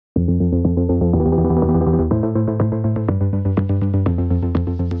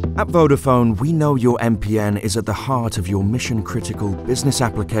At Vodafone, we know your MPN is at the heart of your mission-critical business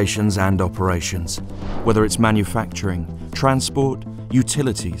applications and operations. Whether it's manufacturing, transport,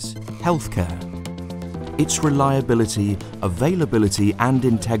 utilities, healthcare. Its reliability, availability and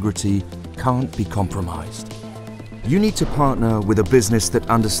integrity can't be compromised. You need to partner with a business that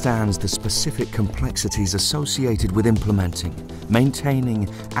understands the specific complexities associated with implementing,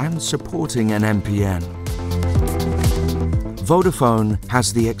 maintaining and supporting an MPN. Vodafone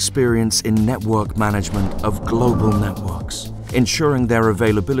has the experience in network management of global networks, ensuring their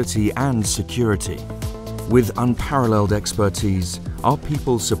availability and security. With unparalleled expertise, our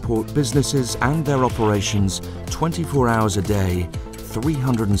people support businesses and their operations 24 hours a day,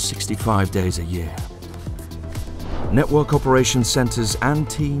 365 days a year. Network operations centers and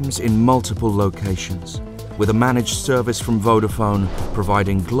teams in multiple locations, with a managed service from Vodafone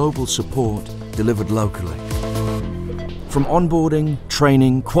providing global support delivered locally. From onboarding,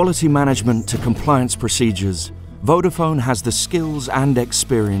 training, quality management to compliance procedures, Vodafone has the skills and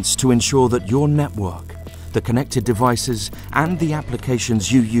experience to ensure that your network, the connected devices and the applications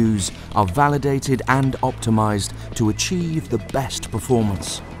you use are validated and optimized to achieve the best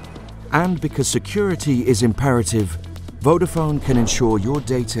performance. And because security is imperative, Vodafone can ensure your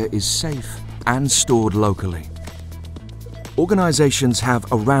data is safe and stored locally. Organizations have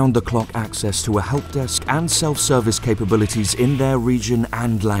around-the-clock access to a help desk and self-service capabilities in their region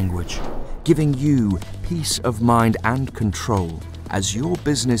and language, giving you peace of mind and control as your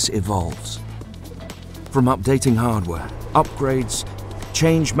business evolves. From updating hardware, upgrades,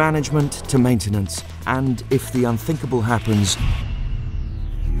 change management to maintenance, and if the unthinkable happens,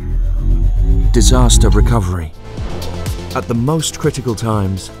 disaster recovery. At the most critical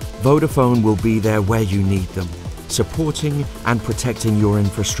times, Vodafone will be there where you need them, supporting and protecting your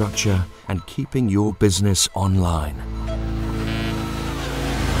infrastructure and keeping your business online.